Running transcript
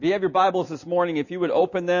If you have your Bibles this morning, if you would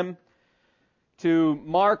open them to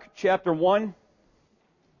Mark chapter 1.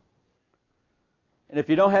 And if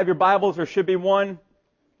you don't have your Bibles, there should be one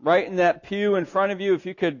right in that pew in front of you. If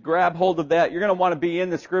you could grab hold of that, you're going to want to be in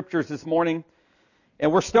the Scriptures this morning.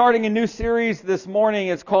 And we're starting a new series this morning.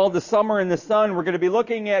 It's called The Summer in the Sun. We're going to be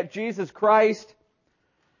looking at Jesus Christ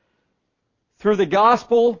through the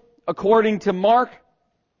Gospel according to Mark.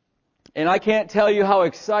 And I can't tell you how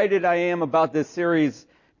excited I am about this series.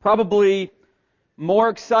 Probably more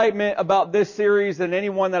excitement about this series than any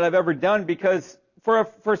one that I've ever done, because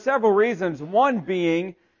for several reasons. One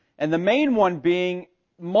being, and the main one being,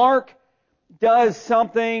 Mark does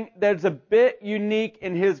something that's a bit unique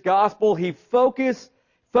in his gospel. He focuses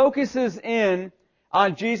in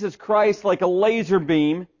on Jesus Christ like a laser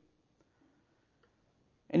beam.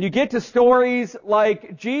 And you get to stories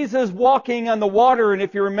like Jesus walking on the water, and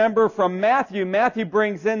if you remember from Matthew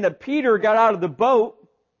brings in that Peter got out of the boat,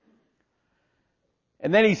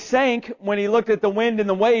 and then he sank when he looked at the wind and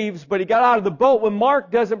the waves, but he got out of the boat. When Mark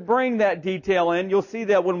doesn't bring that detail in, you'll see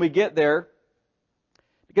that when we get there,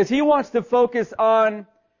 because he wants to focus on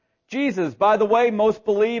Jesus. By the way, most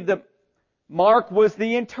believe that Mark was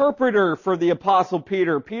the interpreter for the Apostle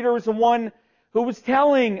Peter. Peter was the one who was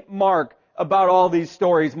telling Mark about all these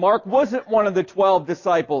stories. Mark wasn't one of the 12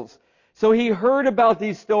 disciples. So he heard about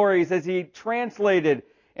these stories as he translated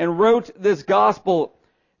and wrote this gospel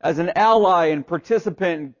as an ally and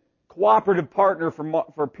participant and cooperative partner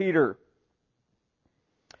for Peter.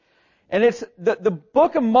 And it's the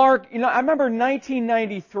book of Mark. I remember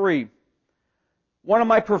 1993, one of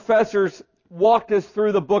my professors walked us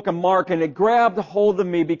through the book of Mark, and it grabbed hold of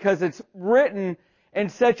me because it's written in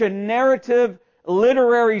such a narrative,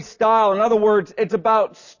 literary style. In other words, it's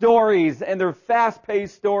about stories, and they're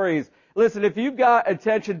fast-paced stories. Listen, if you've got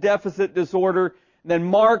attention deficit disorder, then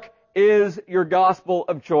Mark is your gospel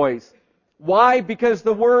of choice. Why? Because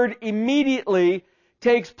the word immediately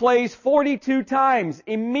takes place 42 times.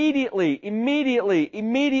 Immediately.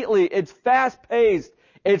 It's fast-paced.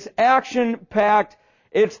 It's action-packed.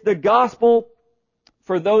 It's the gospel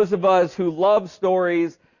for those of us who love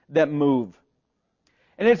stories that move.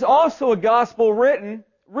 And it's also a gospel written,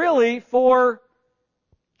 really, for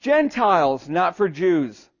Gentiles, not for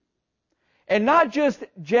Jews. And not just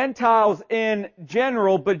Gentiles in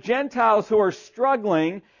general, but Gentiles who are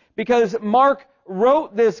struggling, because Mark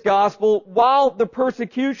wrote this gospel while the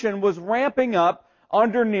persecution was ramping up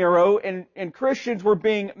under Nero, and Christians were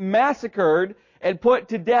being massacred and put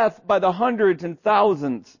to death by the hundreds and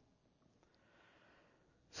thousands.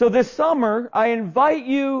 So this summer, I invite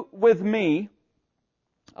you with me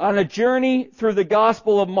on a journey through the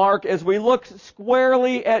Gospel of Mark as we look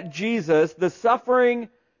squarely at Jesus, the suffering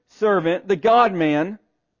servant, the God-man,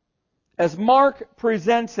 as Mark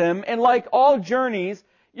presents him. And like all journeys,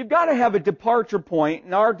 you've got to have a departure point,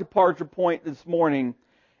 and our departure point this morning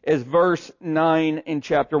is verse 9 in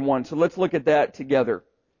chapter 1. So let's look at that together.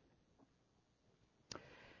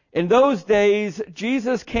 In those days,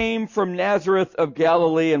 Jesus came from Nazareth of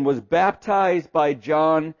Galilee and was baptized by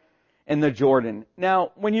John in the Jordan.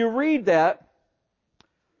 Now, when you read that,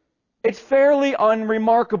 it's fairly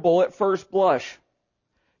unremarkable at first blush.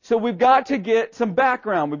 So we've got to get some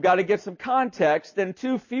background. We've got to get some context, and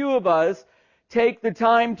too few of us take the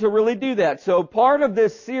time to really do that. So part of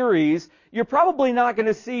this series, you're probably not going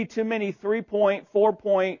to see too many 3-point,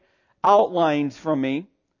 4-point outlines from me.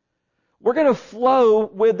 We're going to flow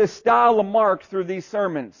with the style of Mark through these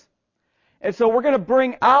sermons. And so we're going to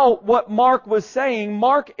bring out what Mark was saying.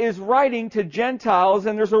 Mark is writing to Gentiles,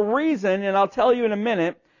 and there's a reason, and I'll tell you in a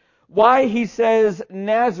minute, why he says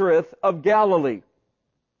Nazareth of Galilee.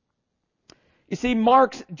 You see,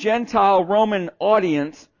 Mark's Gentile Roman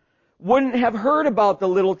audience wouldn't have heard about the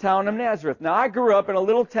little town of Nazareth. Now, I grew up in a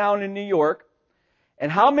little town in New York, and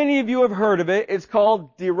how many of you have heard of it? It's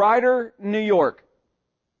called DeRuyter, New York.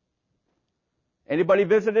 Anybody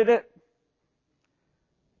visited it?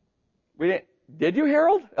 Did you,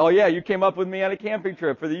 Harold? Oh yeah, you came up with me on a camping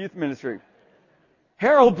trip for the youth ministry.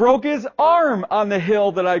 Harold broke his arm on the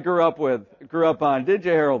hill that I grew up on. Did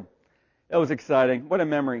you, Harold? That was exciting. What a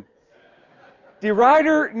memory.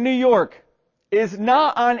 DeRuyter, New York is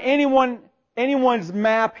not on anyone's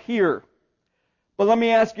map here. But let me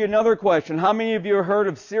ask you another question. How many of you have heard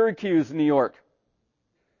of Syracuse, New York?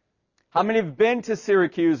 How many have been to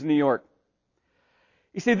Syracuse, New York?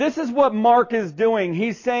 You see, this is what Mark is doing.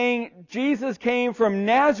 He's saying Jesus came from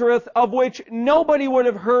Nazareth, of which nobody would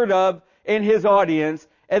have heard of in his audience.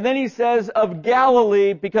 And then he says of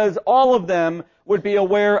Galilee, because all of them would be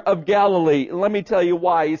aware of Galilee. And let me tell you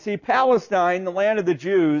why. You see, Palestine, the land of the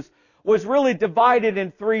Jews, was really divided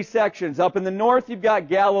in three sections. Up in the north, you've got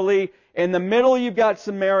Galilee. In the middle, you've got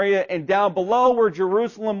Samaria. And down below where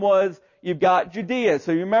Jerusalem was, you've got Judea.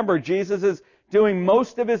 So you remember, Jesus is doing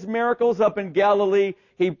most of his miracles up in Galilee.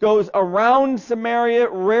 He goes around Samaria,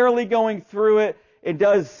 rarely going through it, and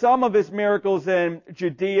does some of his miracles in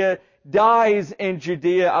Judea, dies in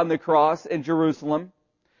Judea on the cross in Jerusalem.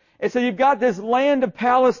 And so you've got this land of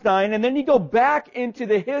Palestine, and then you go back into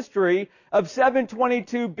the history of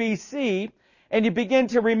 722 BC, and you begin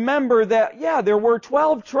to remember that, there were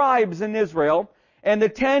 12 tribes in Israel, and the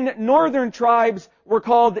 10 northern tribes were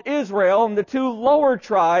called Israel, and the 2 lower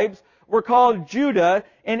tribes were called Judah,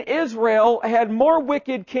 and Israel had more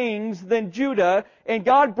wicked kings than Judah, and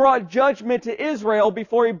God brought judgment to Israel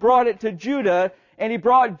before He brought it to Judah, and He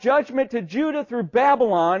brought judgment to Judah through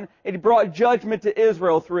Babylon, and He brought judgment to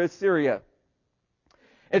Israel through Assyria.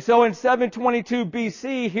 And so in 722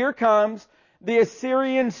 BC, here comes the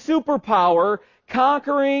Assyrian superpower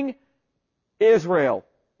conquering Israel.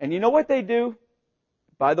 And you know what they do?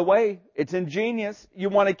 By the way, it's ingenious. You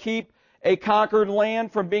want to keep a conquered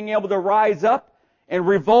land from being able to rise up and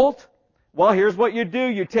revolt? Well, here's what you do.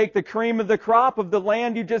 You take the cream of the crop of the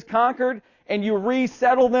land you just conquered, and you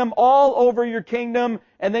resettle them all over your kingdom,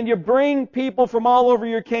 and then you bring people from all over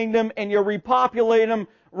your kingdom, and you repopulate them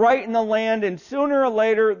right in the land, and sooner or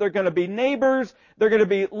later, they're going to be neighbors, they're going to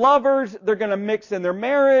be lovers, they're going to mix in their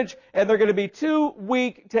marriage, and they're going to be too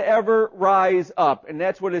weak to ever rise up. And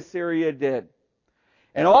that's what Assyria did.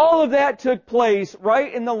 And all of that took place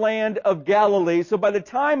right in the land of Galilee. So by the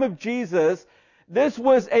time of Jesus, this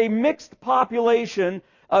was a mixed population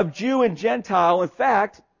of Jew and Gentile. In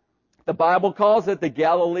fact, the Bible calls it the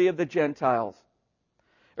Galilee of the Gentiles.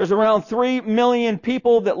 There's around 3 million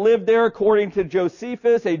people that lived there, according to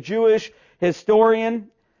Josephus, a Jewish historian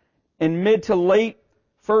in mid to late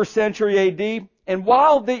 1st century AD. And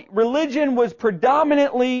while the religion was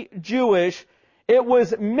predominantly Jewish, it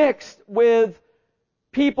was mixed with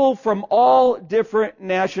people from all different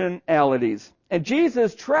nationalities. And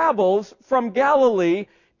Jesus travels from Galilee,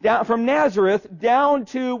 from Nazareth, down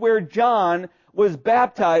to where John was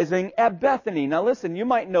baptizing at Bethany. Now listen, you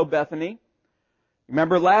might know Bethany.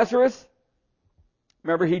 Remember Lazarus?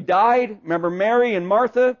 Remember he died? Remember Mary and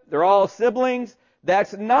Martha? They're all siblings.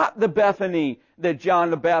 That's not the Bethany that John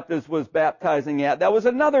the Baptist was baptizing at. That was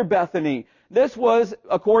another Bethany. This was,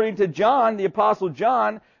 according to John, the Apostle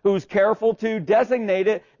John, who's careful to designate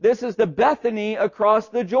it, this is the Bethany across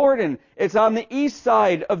the Jordan. It's on the east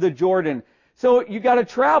side of the Jordan. So you got to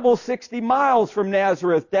travel 60 miles from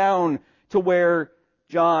Nazareth down to where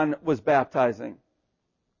John was baptizing.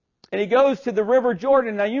 And he goes to the River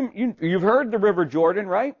Jordan. Now you've heard the River Jordan,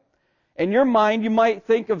 right? In your mind, you might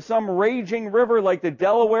think of some raging river like the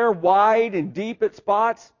Delaware, wide and deep at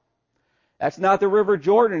spots. That's not the River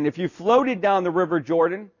Jordan. If you floated down the River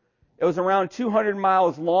Jordan, it was around 200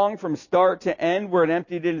 miles long from start to end where it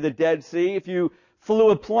emptied into the Dead Sea. If you flew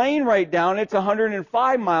a plane right down, it's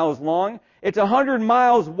 105 miles long. It's 100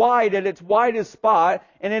 miles wide at its widest spot,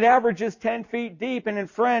 and it averages 10 feet deep. And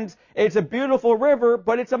friends, it's a beautiful river,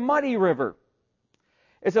 but it's a muddy river.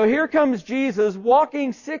 And so here comes Jesus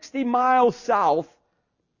walking 60 miles south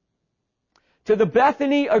to the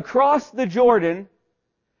Bethany across the Jordan,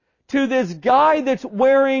 to this guy that's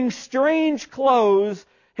wearing strange clothes.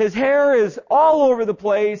 His hair is all over the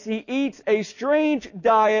place. He eats a strange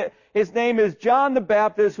diet. His name is John the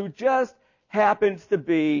Baptist, who just happens to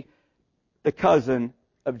be the cousin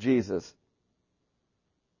of Jesus.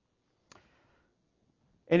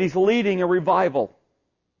 And he's leading a revival.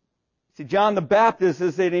 See, John the Baptist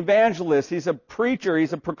is an evangelist. He's a preacher.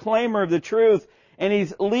 He's a proclaimer of the truth. And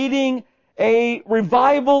he's leading a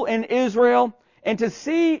revival in Israel. And to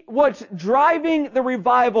see what's driving the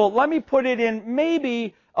revival, let me put it in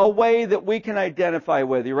maybe a way that we can identify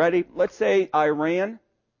with. You ready? Let's say Iran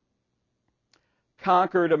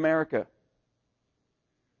conquered America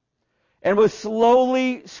and was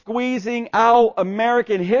slowly squeezing out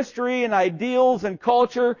American history and ideals and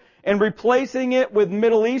culture and replacing it with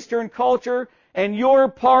Middle Eastern culture. And you're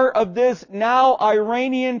part of this now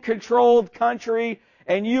Iranian-controlled country,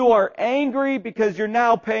 and you are angry because you're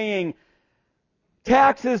now paying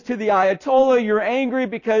taxes to the Ayatollah. You're angry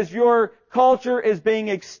because your culture is being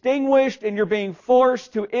extinguished and you're being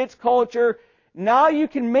forced to its culture. Now you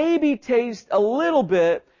can maybe taste a little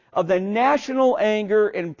bit of the national anger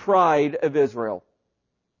and pride of Israel.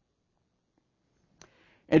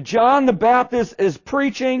 And John the Baptist is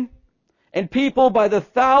preaching, and people by the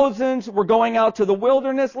thousands were going out to the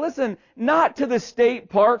wilderness. Listen, not to the state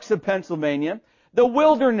parks of Pennsylvania. The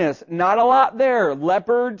wilderness, not a lot there.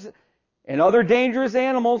 Leopards and other dangerous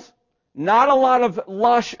animals. Not a lot of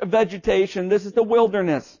lush vegetation. This is the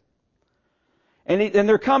wilderness. And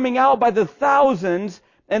they're coming out by the thousands,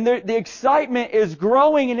 and the excitement is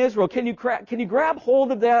growing in Israel. Can you grab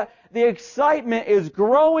hold of that? The excitement is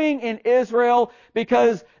growing in Israel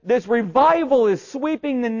because this revival is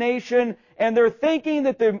sweeping the nation, and they're thinking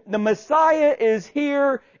that the Messiah is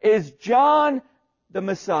here. Is John the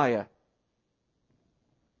Messiah?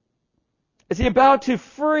 Is he about to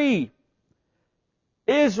free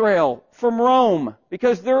Israel from Rome?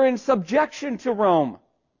 Because they're in subjection to Rome.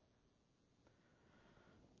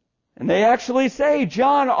 And they actually say,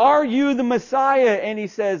 John, are you the Messiah? And he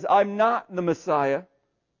says, I'm not the Messiah.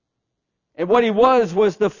 And what he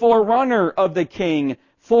was the forerunner of the king,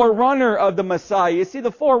 forerunner of the Messiah. You see,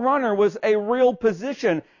 the forerunner was a real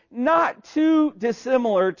position, not too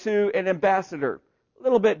dissimilar to an ambassador. A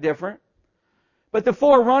little bit different. But the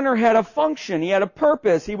forerunner had a function. He had a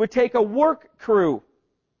purpose. He would take a work crew.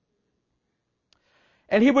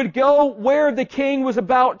 And he would go where the king was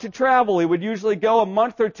about to travel. He would usually go a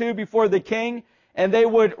month or two before the king, and they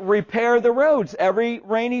would repair the roads. Every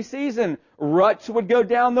rainy season, ruts would go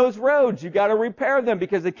down those roads. You got to repair them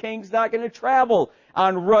because the king's not going to travel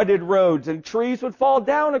on rutted roads. And trees would fall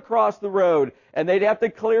down across the road, and they'd have to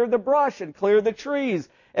clear the brush and clear the trees.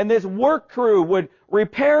 And this work crew would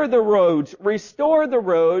repair the roads, restore the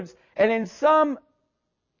roads, and at some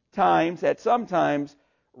times,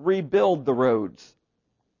 rebuild the roads.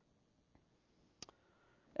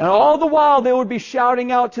 And all the while they would be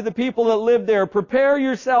shouting out to the people that lived there, prepare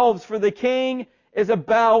yourselves for the king is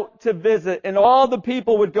about to visit. And all the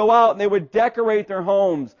people would go out and they would decorate their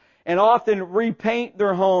homes and often repaint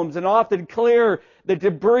their homes and often clear the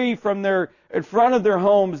debris from in front of their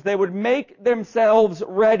homes. They would make themselves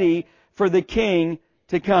ready for the king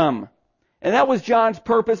to come. And that was John's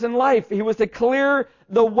purpose in life. He was to clear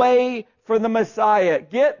the way for the Messiah.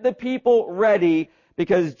 Get the people ready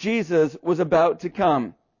because Jesus was about to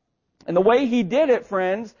come. And the way he did it,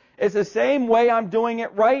 friends, is the same way I'm doing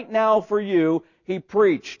it right now for you. He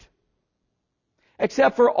preached.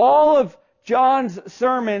 Except for all of John's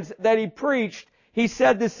sermons that he preached, he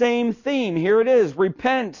said the same theme. Here it is.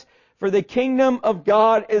 Repent, for the kingdom of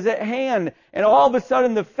God is at hand. And all of a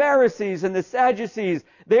sudden the Pharisees and the Sadducees,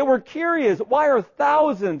 they were curious. Why are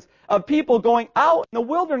thousands of people going out in the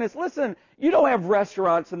wilderness? Listen, you don't have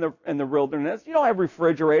restaurants in the wilderness. You don't have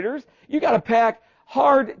refrigerators. You got to pack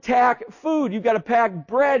hard-tack food. You've got to pack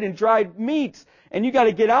bread and dried meats. And you got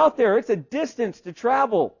to get out there. It's a distance to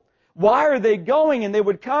travel. Why are they going? And they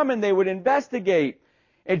would come and they would investigate.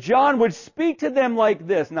 And John would speak to them like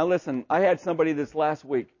this. Now listen, I had somebody this last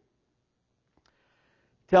week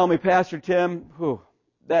tell me, Pastor Tim,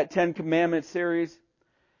 that 10 Commandments series,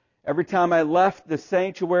 every time I left the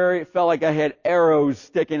sanctuary, it felt like I had arrows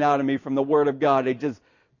sticking out of me from the Word of God. They just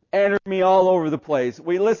entered me all over the place.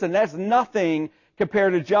 Listen, that's nothing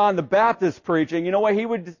compared to John the Baptist preaching. You know what?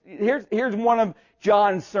 Here's one of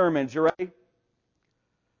John's sermons. You ready?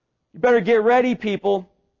 You better get ready, people.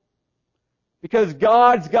 Because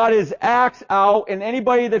God's got His axe out, and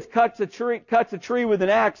anybody that cuts a tree with an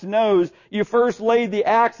axe knows you first lay the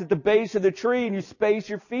axe at the base of the tree and you space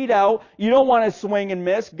your feet out. You don't want to swing and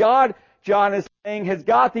miss. God, John is saying, has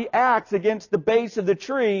got the axe against the base of the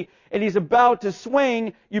tree, and He's about to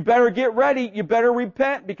swing. You better get ready. You better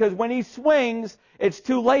repent, because when He swings, it's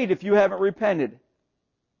too late if you haven't repented.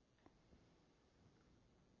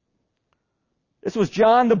 This was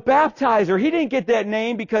John the Baptizer. He didn't get that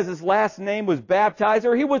name because his last name was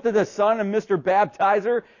Baptizer. He wasn't the son of Mr.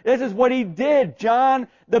 Baptizer. This is what he did. John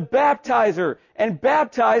the Baptizer. And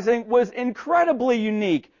baptizing was incredibly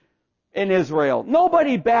unique in Israel.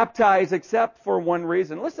 Nobody baptized except for one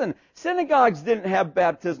reason. Listen, synagogues didn't have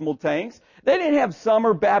baptismal tanks. They didn't have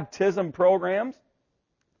summer baptism programs.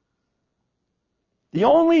 The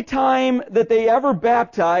only time that they ever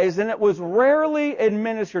baptized, and it was rarely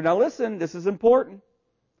administered, now listen, this is important,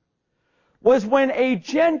 was when a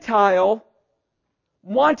Gentile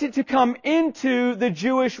wanted to come into the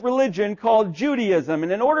Jewish religion called Judaism.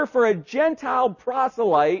 And in order for a Gentile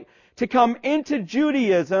proselyte to come into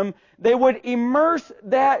Judaism, they would immerse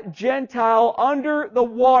that Gentile under the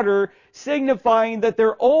water, signifying that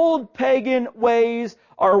their old pagan ways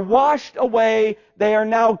are washed away. They are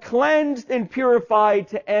now cleansed and purified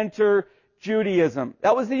to enter Judaism.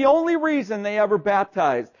 That was the only reason they ever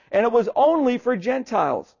baptized. And it was only for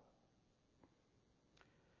Gentiles.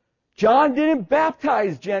 John didn't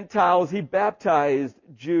baptize Gentiles, he baptized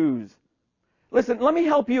Jews. Listen, let me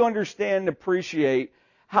help you understand and appreciate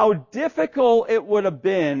how difficult it would have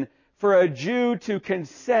been for a Jew to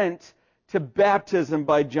consent to baptism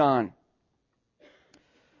by John.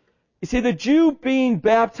 You see, the Jew being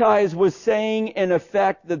baptized was saying, in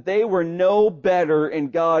effect, that they were no better in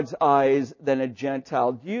God's eyes than a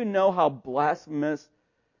Gentile. Do you know how blasphemous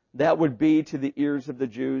that would be to the ears of the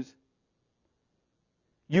Jews?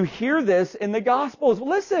 You hear this in the Gospels.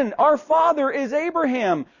 Listen, our father is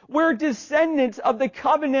Abraham. We're descendants of the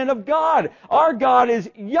covenant of God. Our God is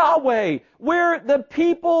Yahweh. We're the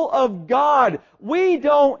people of God. We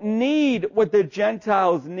don't need what the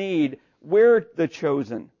Gentiles need. We're the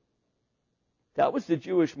chosen. That was the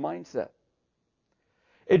Jewish mindset.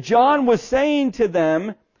 And John was saying to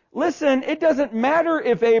them, listen, it doesn't matter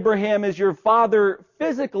if Abraham is your father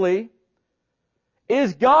physically.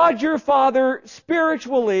 Is God your father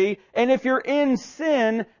spiritually? And if you're in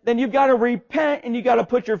sin, then you've got to repent and you've got to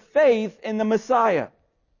put your faith in the Messiah.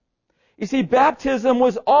 You see, baptism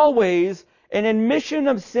was always an admission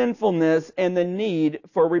of sinfulness and the need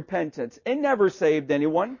for repentance. It never saved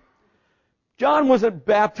anyone. John wasn't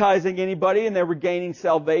baptizing anybody and they were gaining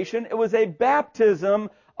salvation. It was a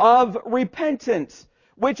baptism of repentance,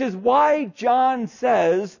 which is why John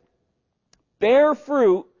says, bear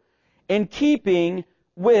fruit in keeping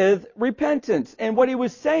with repentance. And what he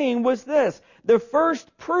was saying was this: the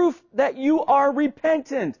first proof that you are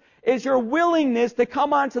repentant is your willingness to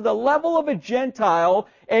come onto the level of a Gentile,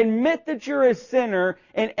 admit that you're a sinner,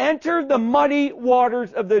 and enter the muddy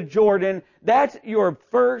waters of the Jordan. That's your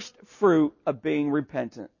first fruit of being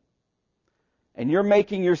repentant. And you're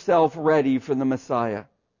making yourself ready for the Messiah.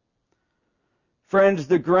 Friends,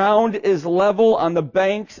 the ground is level on the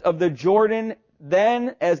banks of the Jordan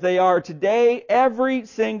then as they are today. Every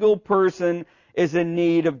single person is in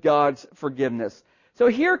need of God's forgiveness. So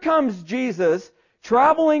here comes Jesus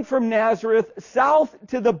traveling from Nazareth south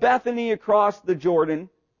to the Bethany across the Jordan.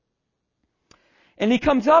 And he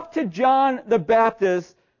comes up to John the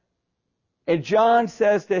Baptist, and John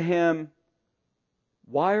says to him,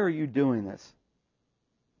 why are you doing this?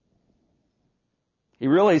 He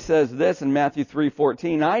really says this in Matthew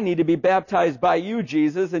 3:14, I need to be baptized by you,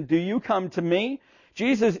 Jesus, and do you come to me?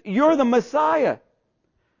 Jesus, you're the Messiah.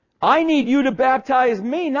 I need you to baptize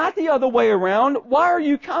me, not the other way around. Why are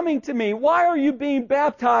you coming to me? Why are you being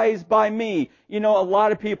baptized by me? You know, a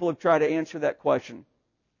lot of people have tried to answer that question.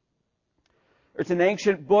 There's an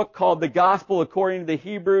ancient book called The Gospel According to the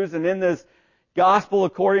Hebrews, and in this Gospel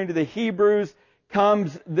According to the Hebrews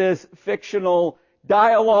comes this fictional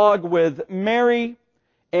dialogue with Mary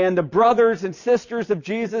and the brothers and sisters of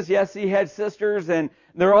Jesus. Yes, he had sisters, and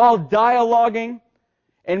they're all dialoguing.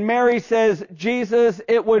 And Mary says, Jesus,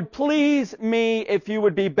 it would please me if you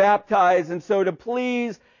would be baptized. And so to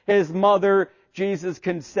please his mother, Jesus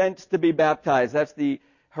consents to be baptized. That's the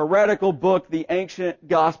heretical book, the ancient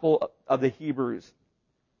Gospel of the Hebrews.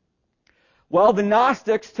 Well, the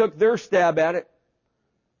Gnostics took their stab at it.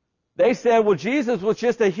 They said, well, Jesus was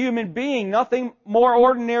just a human being, nothing more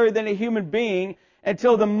ordinary than a human being,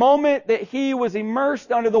 until the moment that he was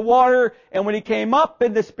immersed under the water, and when he came up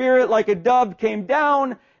in the Spirit like a dove came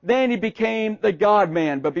down, then he became the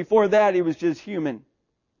God-man. But before that, he was just human,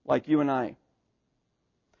 like you and I.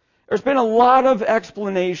 There's been a lot of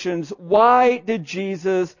explanations. Why did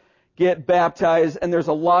Jesus get baptized? And there's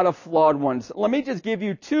a lot of flawed ones. Let me just give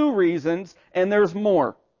you two reasons, and there's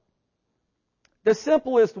more. The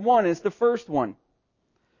simplest one is the first one.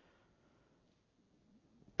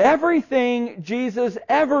 Everything Jesus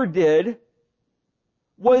ever did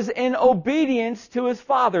was in obedience to his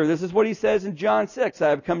Father. This is what he says in John 6. I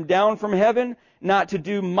have come down from heaven not to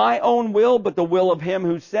do my own will, but the will of him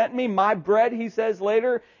who sent me. My bread, he says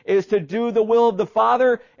later, is to do the will of the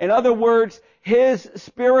Father. In other words, his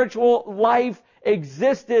spiritual life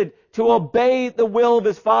existed to obey the will of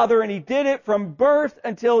his Father, and he did it from birth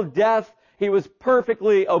until death. He was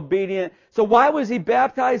perfectly obedient. So why was he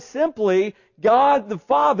baptized? Simply, God the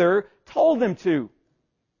Father told him to.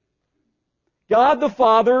 God the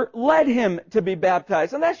Father led him to be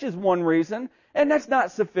baptized. And that's just one reason. And that's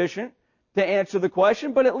not sufficient to answer the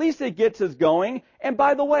question, but at least it gets us going. And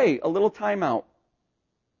by the way, a little timeout.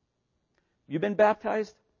 You been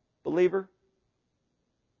baptized, believer?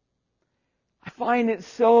 I find it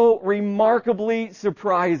so remarkably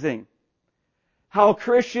surprising how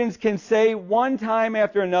Christians can say one time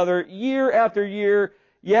after another, year after year,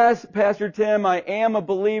 yes, Pastor Tim, I am a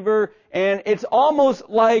believer, and it's almost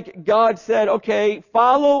like God said, okay,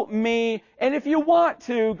 follow me, and if you want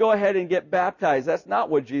to, go ahead and get baptized. That's not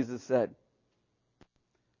what Jesus said.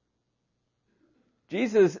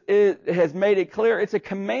 Jesus has made it clear it's a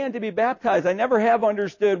command to be baptized. I never have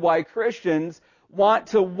understood why Christians want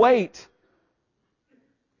to wait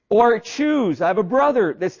Or choose. I have a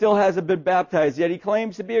brother that still hasn't been baptized, yet he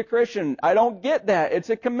claims to be a Christian. I don't get that. It's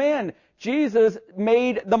a command. Jesus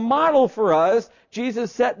made the model for us.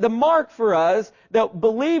 Jesus set the mark for us that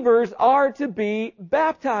believers are to be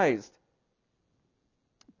baptized.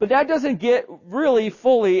 But that doesn't get really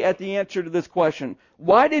fully at the answer to this question.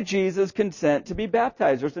 Why did Jesus consent to be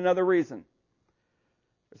baptized? There's another reason.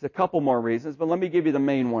 There's a couple more reasons, but let me give you the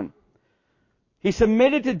main one. He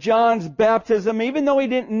submitted to John's baptism even though he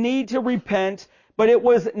didn't need to repent, but it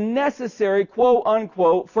was necessary, quote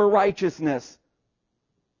unquote, for righteousness.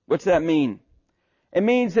 What's that mean? It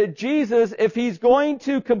means that Jesus, if he's going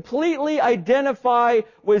to completely identify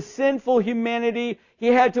with sinful humanity, he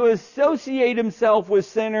had to associate himself with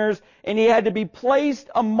sinners, and he had to be placed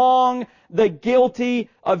among the guilty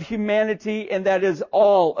of humanity, and that is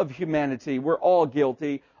all of humanity. We're all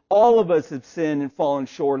guilty. All of us have sinned and fallen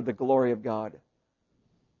short of the glory of God.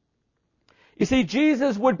 You see,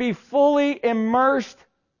 Jesus would be fully immersed,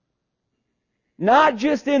 not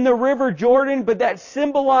just in the River Jordan, but that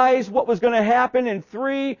symbolized what was going to happen in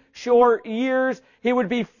 3 short years. He would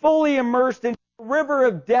be fully immersed in the river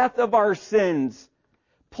of death of our sins,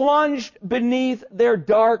 plunged beneath their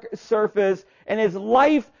dark surface, and his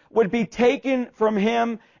life would be taken from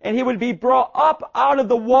him, and he would be brought up out of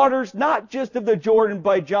the waters, not just of the Jordan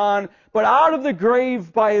by John, but out of the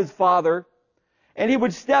grave by his Father. And he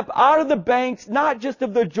would step out of the banks, not just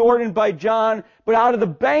of the Jordan by John, but out of the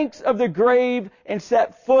banks of the grave and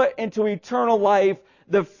set foot into eternal life,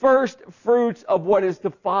 the first fruits of what is to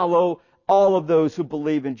follow all of those who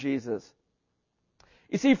believe in Jesus.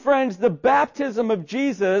 You see, friends, the baptism of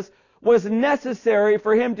Jesus was necessary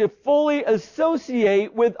for him to fully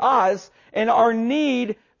associate with us and our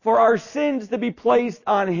need for our sins to be placed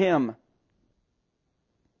on him.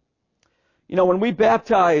 You know, when we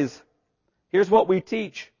baptize, here's what we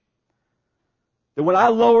teach. That when I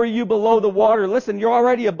lower you below the water, listen, you're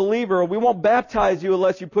already a believer. We won't baptize you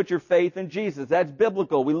unless you put your faith in Jesus. That's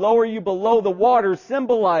biblical. We lower you below the water,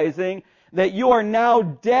 symbolizing that you are now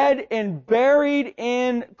dead and buried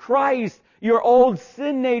in Christ. Your old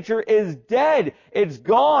sin nature is dead. It's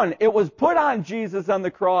gone. It was put on Jesus on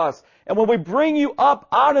the cross. And when we bring you up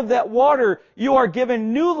out of that water, you are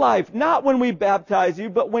given new life, not when we baptize you,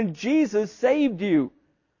 but when Jesus saved you.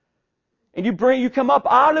 And you come up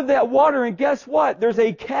out of that water, and guess what? There's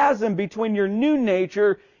a chasm between your new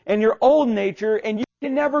nature and your old nature, and you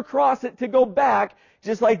can never cross it to go back,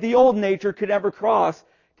 just like the old nature could never cross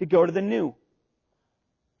to go to the new.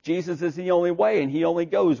 Jesus is the only way, and he only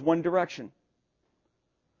goes one direction.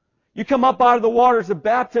 You come up out of the waters of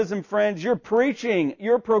baptism, friends, you're preaching,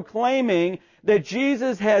 you're proclaiming that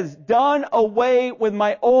Jesus has done away with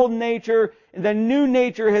my old nature, and the new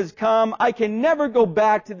nature has come. I can never go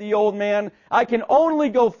back to the old man. I can only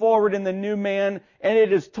go forward in the new man, and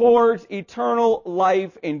it is towards eternal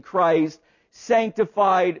life in Christ,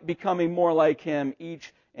 sanctified, becoming more like him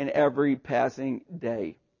each and every passing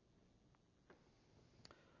day.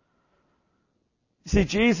 See,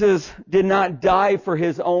 Jesus did not die for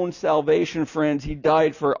his own salvation, friends. He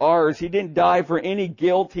died for ours. He didn't die for any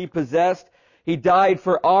guilt he possessed. He died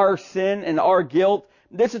for our sin and our guilt.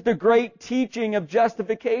 This is the great teaching of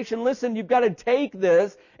justification. Listen, you've got to take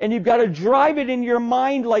this and you've got to drive it in your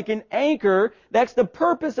mind like an anchor. That's the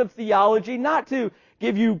purpose of theology, not to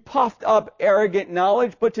give you puffed up, arrogant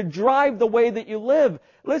knowledge, but to drive the way that you live.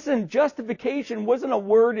 Listen, justification wasn't a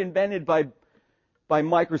word invented by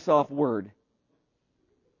Microsoft Word.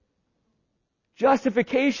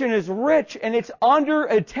 Justification is rich and it's under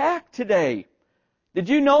attack today. Did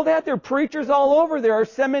you know that? There are preachers all over. There are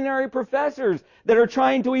seminary professors that are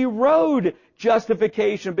trying to erode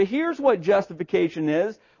justification. But here's what justification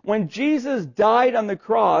is. When Jesus died on the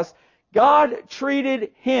cross, God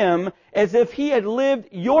treated him as if he had lived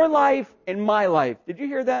your life and my life. Did you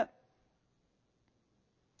hear that?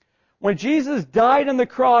 When Jesus died on the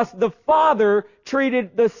cross, the Father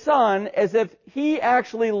treated the Son as if he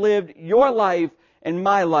actually lived your life and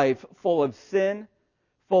my life, full of sin,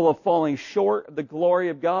 full of falling short of the glory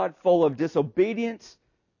of God, full of disobedience.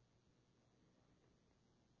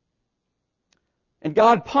 And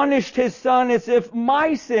God punished his Son as if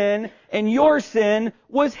my sin and your sin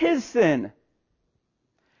was his sin.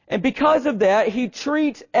 And because of that, he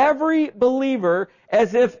treats every believer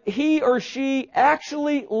as if he or she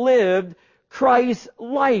actually lived Christ's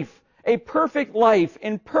life, a perfect life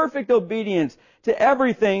in perfect obedience to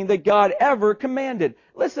everything that God ever commanded.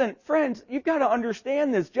 Listen, friends, you've got to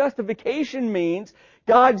understand this. Justification means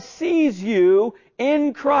God sees you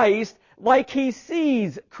in Christ like he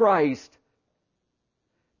sees Christ.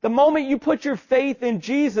 The moment you put your faith in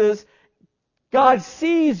Jesus, God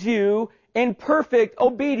sees you in perfect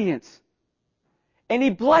obedience. And He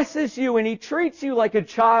blesses you and He treats you like a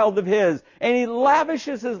child of His. And He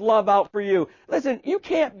lavishes His love out for you. Listen, you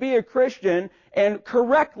can't be a Christian and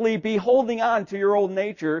correctly be holding on to your old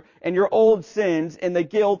nature and your old sins and the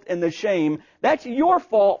guilt and the shame. That's your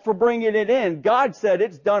fault for bringing it in. God said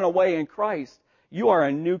it's done away in Christ. You are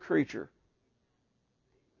a new creature.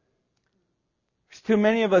 There's too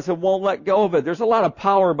many of us that won't let go of it. There's a lot of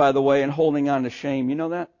power, by the way, in holding on to shame. You know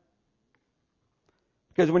that?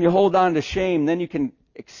 Because when you hold on to shame, then you can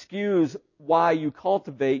excuse why you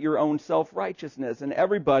cultivate your own self-righteousness. And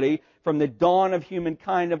everybody from the dawn of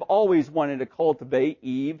humankind have always wanted to cultivate,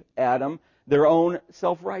 Eve, Adam, their own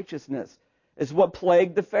self-righteousness. It's what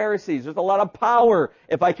plagued the Pharisees. There's a lot of power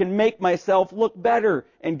if I can make myself look better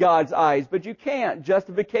in God's eyes. But you can't.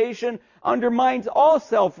 Justification undermines all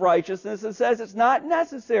self-righteousness and says it's not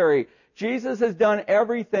necessary. Jesus has done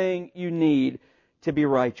everything you need to be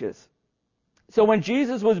righteous. So when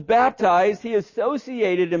Jesus was baptized, He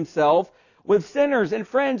associated Himself with sinners. And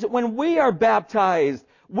friends, when we are baptized,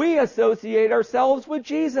 we associate ourselves with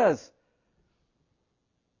Jesus.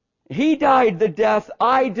 He died the death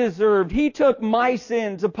I deserved. He took my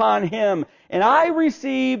sins upon Him. And I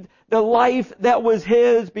received the life that was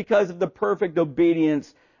His because of the perfect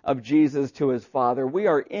obedience of Jesus to His Father. We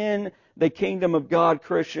are in the kingdom of God,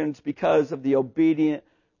 Christians, because of the obedient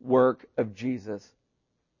work of Jesus.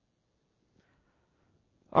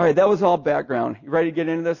 All right, that was all background. You ready to get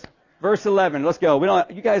into this? Verse 11, let's go.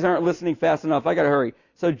 You guys aren't listening fast enough. I got to hurry.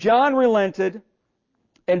 So John relented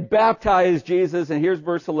and baptized Jesus, and here's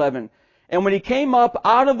verse 11. And when He came up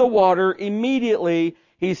out of the water, immediately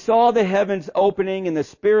He saw the heavens opening and the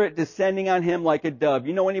Spirit descending on Him like a dove.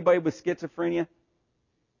 You know anybody with schizophrenia?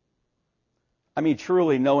 I mean,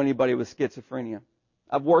 truly know anybody with schizophrenia.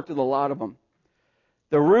 I've worked with a lot of them.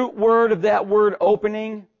 The root word of that word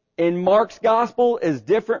opening in Mark's gospel is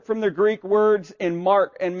different from the Greek words in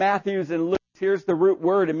Mark and Matthew's and Luke's. Here's the root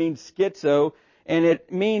word. It means schizo, and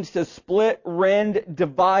it means to split, rend,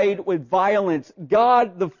 divide with violence.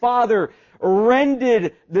 God the Father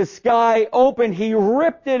rended the sky open. He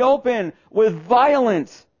ripped it open with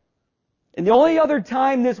violence. And the only other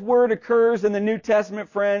time this word occurs in the New Testament,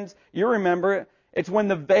 friends, you remember it. It's when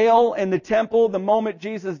the veil in the temple, the moment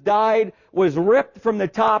Jesus died, was ripped from the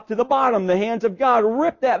top to the bottom. The hands of God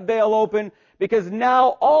ripped that veil open because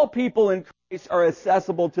now all people in Christ are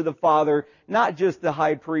accessible to the Father, not just the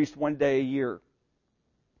high priest one day a year.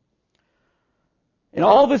 And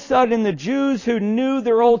all of a sudden, the Jews who knew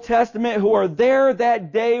their Old Testament, who are there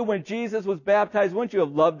that day when Jesus was baptized, wouldn't you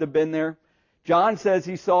have loved to have been there? John says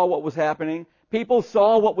he saw what was happening. People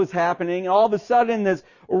saw what was happening. And all of a sudden, this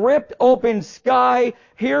ripped open sky,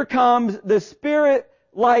 here comes the Spirit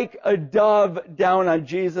like a dove down on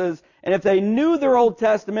Jesus. And if they knew their Old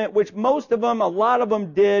Testament, which most of them, a lot of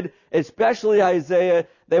them did, especially Isaiah,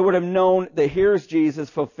 they would have known that here's Jesus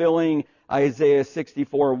fulfilling Isaiah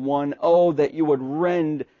 64:1. Oh, that you would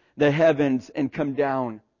rend the heavens and come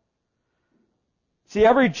down. See,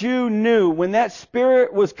 every Jew knew when that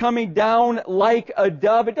Spirit was coming down like a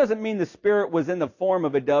dove. It doesn't mean the Spirit was in the form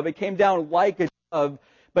of a dove. It came down like a dove.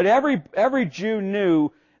 But every Jew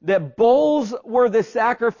knew that bulls were the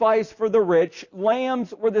sacrifice for the rich.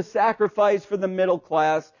 Lambs were the sacrifice for the middle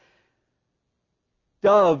class.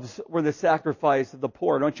 Doves were the sacrifice of the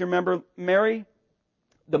poor. Don't you remember Mary,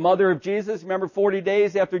 the mother of Jesus? Remember 40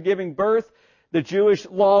 days after giving birth, the Jewish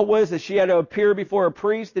law was that she had to appear before a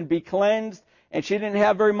priest and be cleansed. And she didn't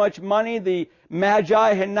have very much money. The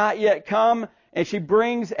Magi had not yet come. And she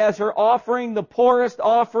brings as her offering, the poorest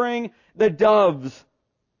offering, the doves.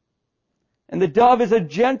 And the dove is a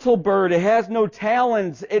gentle bird. It has no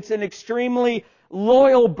talons. It's an extremely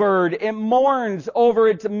loyal bird. It mourns over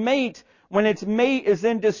its mate when its mate is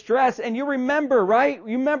in distress. And you remember, right?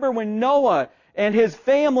 You remember when Noah and his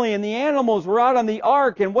family and the animals were out on the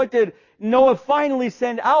ark. And what did Noah finally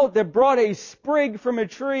send out that brought a sprig from a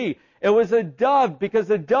tree? It was a dove, because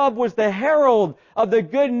the dove was the herald of the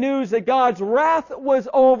good news that God's wrath was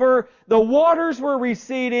over, the waters were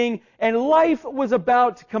receding, and life was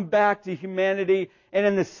about to come back to humanity. And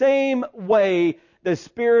in the same way, the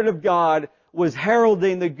Spirit of God was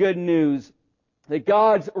heralding the good news that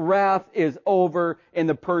God's wrath is over in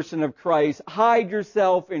the person of Christ. Hide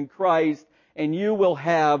yourself in Christ, and you will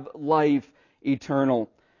have life eternal.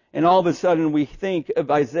 And all of a sudden we think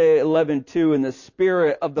of Isaiah 11:2, and the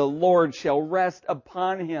Spirit of the Lord shall rest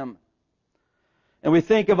upon him. And we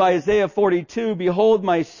think of Isaiah 42, behold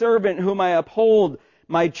my servant whom I uphold,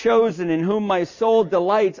 my chosen in whom my soul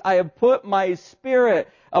delights. I have put my Spirit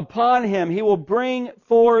upon him. He will bring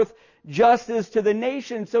forth justice to the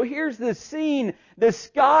nation. So here's the scene. The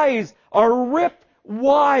skies are ripped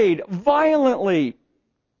wide violently,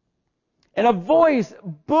 and a voice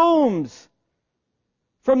booms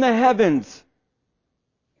from the heavens.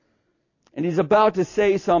 And he's about to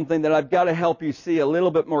say something that I've got to help you see a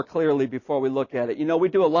little bit more clearly before we look at it. You know, we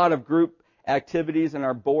do a lot of group activities in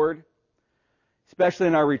our board, especially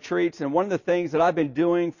in our retreats. And one of the things that I've been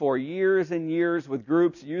doing for years and years with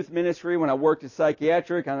groups, youth ministry, when I worked at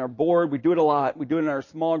psychiatric, on our board, we do it a lot. We do it in our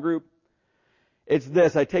small group. It's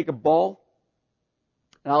this. I take a ball,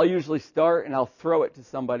 and I'll usually start, and I'll throw it to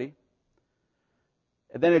somebody.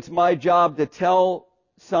 And then it's my job to tell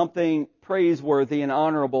something praiseworthy and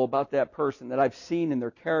honorable about that person that I've seen in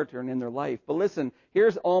their character and in their life. But listen,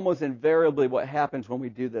 here's almost invariably what happens when we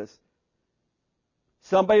do this.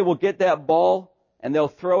 Somebody will get that ball and they'll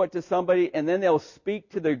throw it to somebody, and then they'll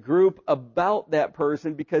speak to the group about that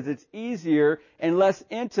person because it's easier and less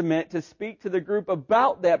intimate to speak to the group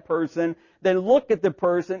about that person than look at the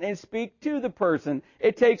person and speak to the person.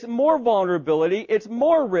 It takes more vulnerability. It's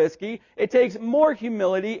more risky. It takes more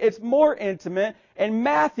humility. It's more intimate. And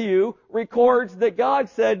Matthew records that God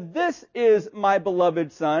said, "This is my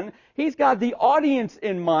beloved Son." He's got the audience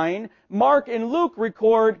in mind. Mark and Luke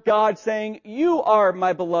record God saying, "You are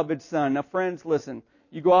my beloved Son." Now, friends, listen.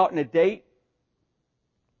 You go out on a date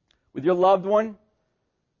with your loved one,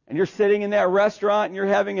 and you're sitting in that restaurant, and you're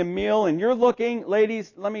having a meal, and you're looking,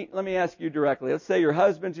 ladies, let me ask you directly. Let's say your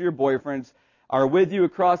husbands or your boyfriends are with you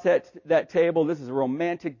across that table. This is a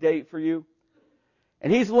romantic date for you.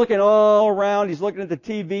 And he's looking all around. He's looking at the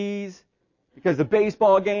TVs because the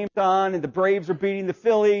baseball game's on and the Braves are beating the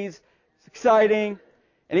Phillies. It's exciting.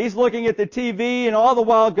 And he's looking at the TV and all the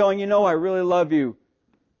while going, "You know, I really love you.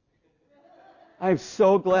 I'm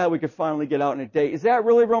so glad we could finally get out on a date." Is that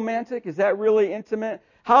really romantic? Is that really intimate?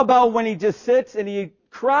 How about when he just sits and he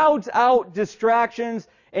crowds out distractions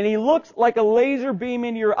and he looks like a laser beam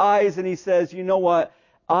into your eyes and he says, "You know what?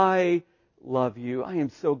 I love you. I am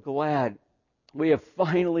so glad we have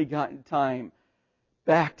finally gotten time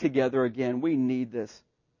back together again. We need this."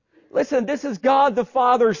 Listen, this is God the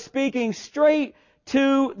Father speaking straight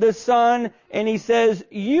to the Son, and He says,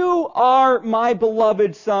 "You are my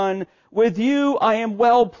beloved Son. With you I am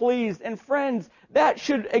well pleased." And friends, that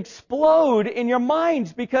should explode in your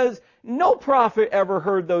minds because no prophet ever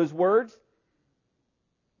heard those words.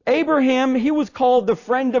 Abraham, he was called the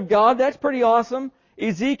friend of God. That's pretty awesome.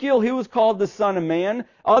 Ezekiel, he was called the Son of Man.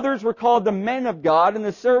 Others were called the men of God and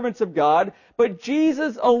the servants of God. But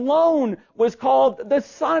Jesus alone was called the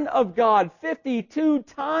Son of God 52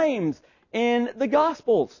 times in the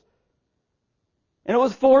Gospels. And it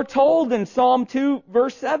was foretold in Psalm 2,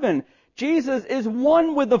 verse 7. Jesus is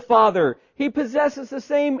one with the Father. He possesses the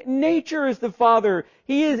same nature as the Father.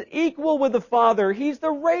 He is equal with the Father. He's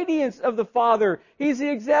the radiance of the Father. He's the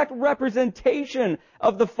exact representation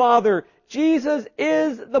of the Father. Jesus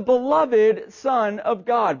is the beloved Son of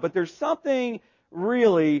God. But there's something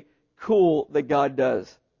really cool that God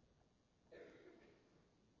does.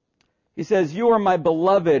 He says, "You are my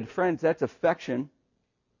beloved." Friends, that's affection.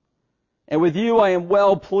 "And with you I am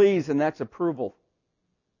well pleased," and that's approval.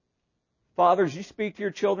 Fathers, you speak to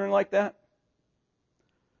your children like that?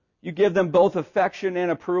 You give them both affection and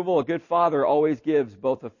approval. A good father always gives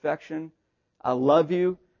both affection, "I love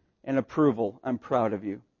you," and approval, "I'm proud of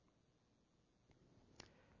you."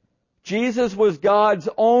 Jesus was God's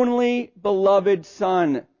only beloved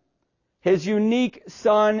Son. His unique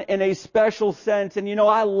Son in a special sense. And you know,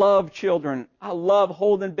 I love children. I love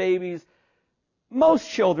holding babies. Most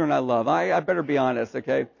children I love. I better be honest,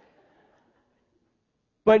 okay?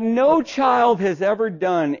 But no child has ever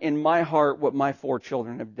done in my heart what my 4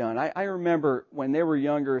 children have done. I remember when they were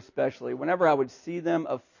younger especially, whenever I would see them,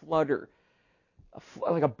 a flutter,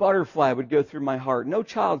 like a butterfly would go through my heart. No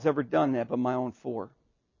child's ever done that but my own 4.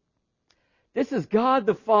 This is God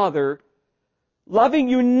the Father loving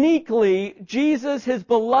uniquely Jesus, His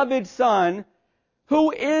beloved Son,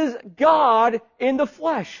 who is God in the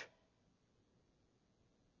flesh.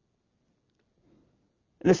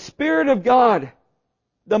 The Spirit of God,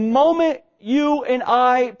 the moment you and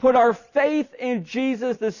I put our faith in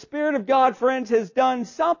Jesus, the Spirit of God, friends, has done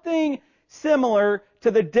something similar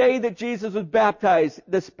to the day that Jesus was baptized.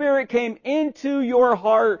 The Spirit came into your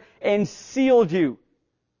heart and sealed you.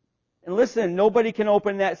 And listen, nobody can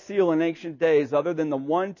open that seal in ancient days other than the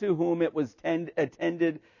one to whom it was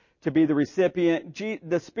intended to be the recipient.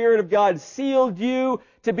 The Spirit of God sealed you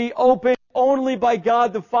to be opened only by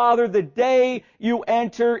God the Father the day you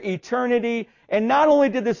enter eternity. And not only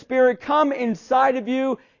did the Spirit come inside of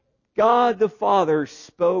you, God the Father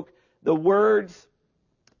spoke the words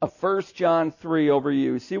of 1 John 3 over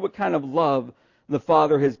you. See what kind of love the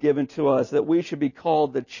Father has given to us, that we should be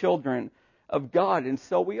called the children of God. And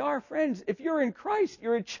so we are, friends. If you're in Christ,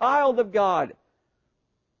 you're a child of God.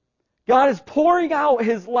 God is pouring out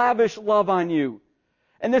His lavish love on you.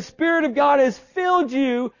 And the Spirit of God has filled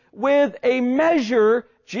you with a measure.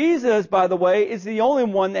 Jesus, by the way, is the only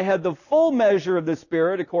one that had the full measure of the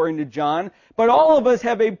Spirit, according to John. But all of us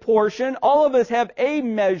have a portion. All of us have a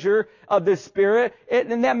measure of the Spirit.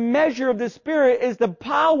 And that measure of the Spirit is the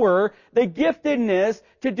power, the giftedness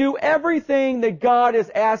to do everything that God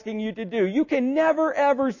is asking you to do. You can never,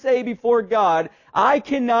 ever say before God, I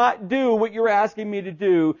cannot do what you're asking me to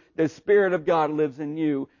do. The Spirit of God lives in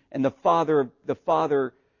you. And the Father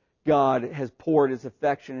God has poured His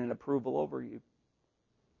affection and approval over you.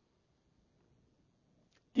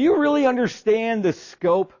 Do you really understand the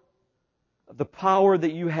scope of the power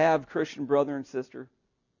that you have, Christian brother and sister?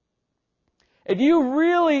 And do you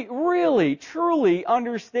really, really, truly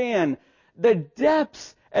understand the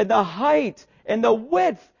depths and the height and the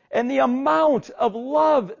width and the amount of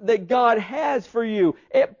love that God has for you?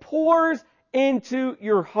 It pours into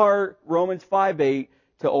your heart, Romans 5:8,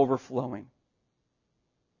 to overflowing.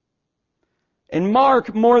 And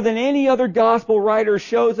Mark, more than any other gospel writer,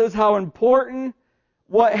 shows us how important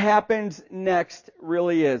what happens next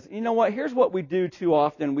really is. You know what? Here's what we do too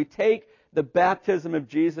often. We take the baptism of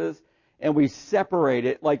Jesus and we separate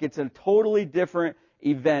it like it's a totally different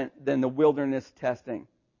event than the wilderness testing.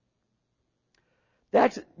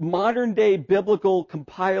 That's modern day biblical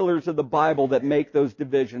compilers of the Bible that make those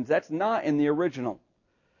divisions. That's not in the original.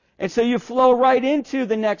 And so you flow right into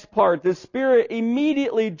the next part. The Spirit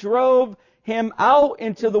immediately drove Him out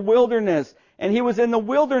into the wilderness. And He was in the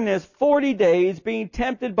wilderness 40 days being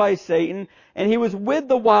tempted by Satan. And He was with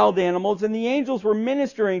the wild animals and the angels were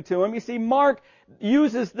ministering to Him. You see, Mark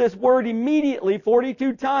uses this word immediately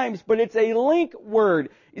 42 times, but it's a link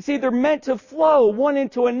word. You see, they're meant to flow one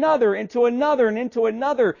into another, and into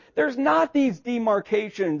another. There's not these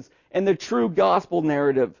demarcations in the true gospel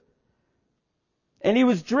narrative. And He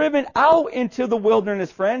was driven out into the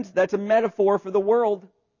wilderness, friends. That's a metaphor for the world.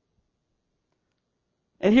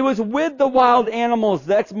 And He was with the wild animals.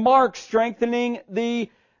 That's Mark strengthening the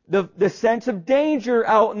sense of danger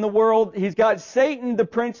out in the world. He's got Satan, the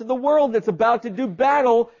prince of the world, that's about to do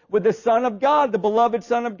battle with the Son of God, the beloved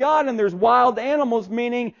Son of God. And there's wild animals,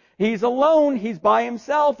 meaning He's alone, He's by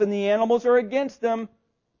Himself, and the animals are against Him.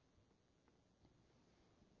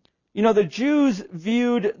 You know, the Jews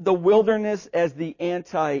viewed the wilderness as the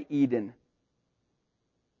anti-Eden.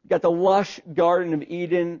 You got the lush Garden of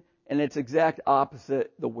Eden, and its exact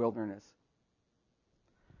opposite, the wilderness.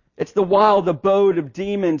 It's the wild abode of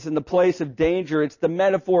demons and the place of danger. It's the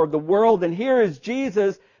metaphor of the world. And here is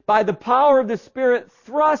Jesus, by the power of the Spirit,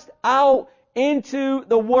 thrust out into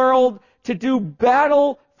the world to do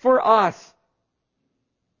battle for us.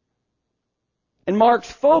 And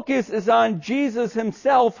Mark's focus is on Jesus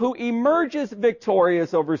Himself, who emerges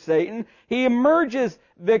victorious over Satan. He emerges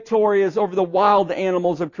victorious over the wild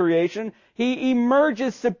animals of creation. He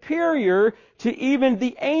emerges superior to even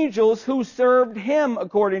the angels who served Him,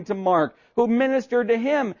 according to Mark, who ministered to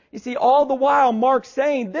Him. You see, all the while Mark's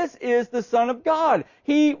saying, this is the Son of God.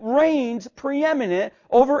 He reigns preeminent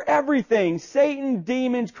over everything: Satan,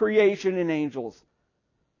 demons, creation, and angels.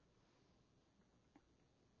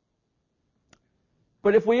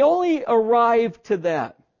 But if we only arrive to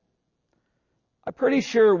that, I'm pretty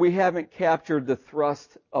sure we haven't captured the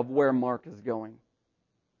thrust of where Mark is going.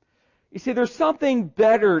 You see, there's something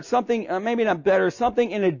better, something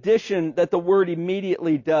in addition that the word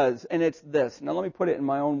immediately does, and it's this. Now let me put it in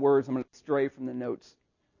my own words. I'm going to stray from the notes.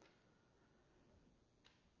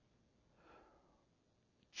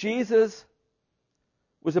 Jesus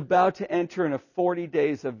was about to enter into 40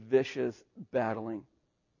 days of vicious battling.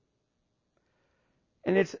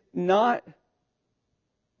 And it's not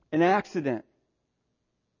an accident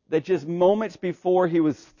that just moments before He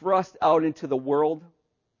was thrust out into the world,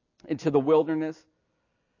 into the wilderness,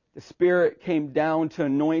 the Spirit came down to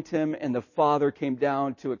anoint Him, and the Father came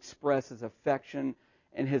down to express His affection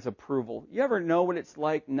and His approval. You ever know what it's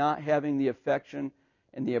like not having the affection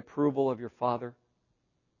and the approval of your Father?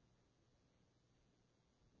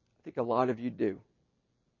 I think a lot of you do.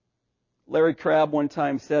 Larry Crabb one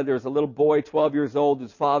time said there was a little boy, 12 years old,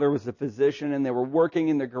 whose father was a physician, and they were working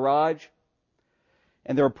in the garage,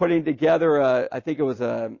 and they were putting together I think it was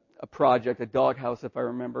a project, a doghouse if I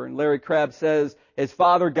remember. And Larry Crabb says his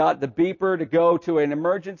father got the beeper to go to an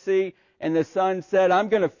emergency, and the son said, I'm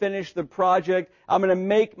going to finish the project. I'm going to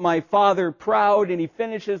make my father proud. And he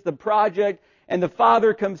finishes the project, and the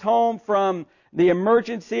father comes home from the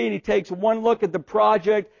emergency, and he takes one look at the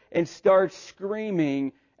project and starts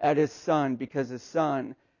screaming at his son because his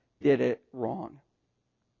son did it wrong.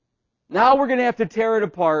 Now we're going to have to tear it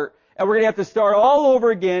apart, and we're going to have to start all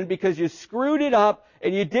over again because you screwed it up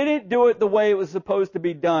and you didn't do it the way it was supposed to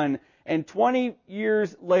be done. And 20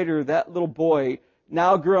 years later, that little boy,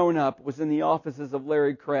 now grown up, was in the offices of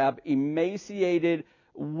Larry Crabb, emaciated,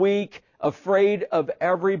 weak, afraid of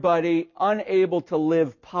everybody, unable to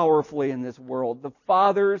live powerfully in this world. The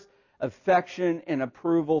Father's affection and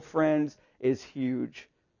approval, friends, is huge.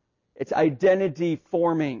 It's identity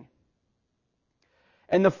forming.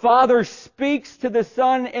 And the Father speaks to the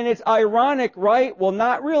Son, and it's ironic, right? Well,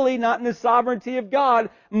 not really, not in the sovereignty of God.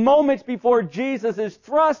 Moments before Jesus is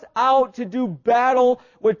thrust out to do battle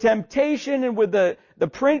with temptation and with the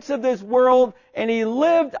prince of this world, and he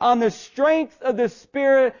lived on the strength of the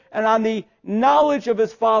Spirit and on the knowledge of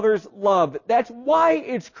his Father's love. That's why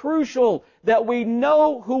it's crucial that we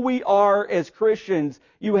know who we are as Christians.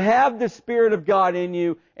 You have the Spirit of God in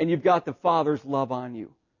you, and you've got the Father's love on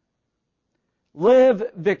you.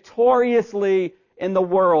 Live victoriously in the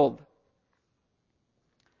world.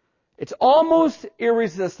 It's almost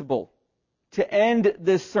irresistible to end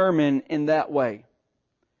this sermon in that way.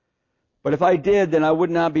 But if I did, then I would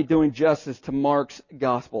not be doing justice to Mark's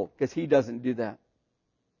gospel, because he doesn't do that.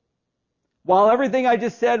 While everything I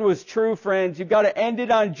just said was true, friends, you've got to end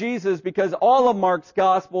it on Jesus, because all of Mark's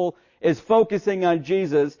gospel is focusing on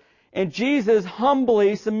Jesus. And Jesus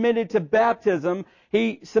humbly submitted to baptism.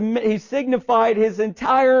 He signified his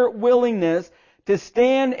entire willingness to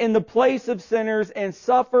stand in the place of sinners and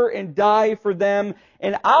suffer and die for them.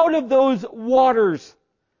 And out of those waters,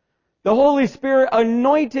 the Holy Spirit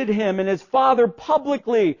anointed him, and his Father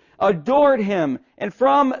publicly adored him. And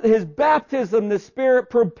from his baptism, the Spirit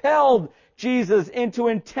propelled Jesus into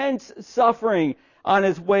intense suffering on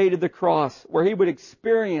his way to the cross, where he would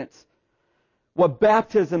experience what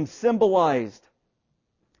baptism symbolized.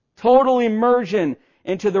 Total immersion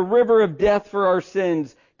into the river of death for our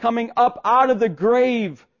sins, coming up out of the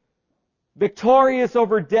grave, victorious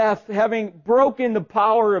over death, having broken the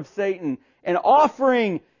power of Satan, and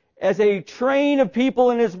offering as a train of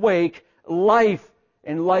people in his wake life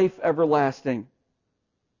and life everlasting.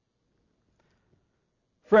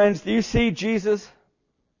 Friends, do you see Jesus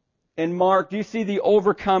in Mark? Do you see the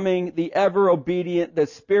overcoming, the ever-obedient, the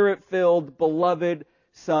Spirit-filled, beloved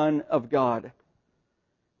Son of God?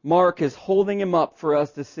 Mark is holding him up for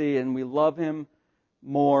us to see, and we love him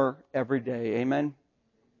more every day. Amen?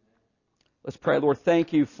 Let's pray. Lord,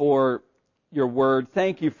 thank you for your word.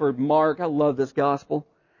 Thank you for Mark. I love this gospel.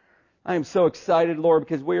 I am so excited, Lord,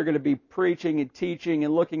 because we are going to be preaching and teaching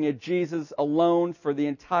and looking at Jesus alone for the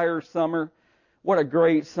entire summer. What a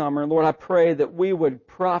great summer. Lord, I pray that we would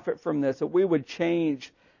profit from this, that we would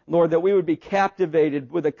change, Lord, that we would be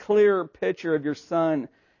captivated with a clearer picture of your Son,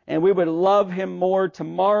 and we would love him more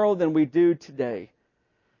tomorrow than we do today.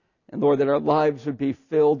 And Lord, that our lives would be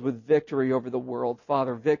filled with victory over the world.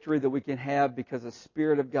 Father, victory that we can have because the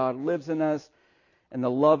Spirit of God lives in us and the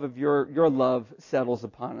love of your love settles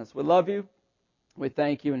upon us. We love you. We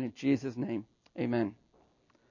thank you, and in Jesus' name, amen.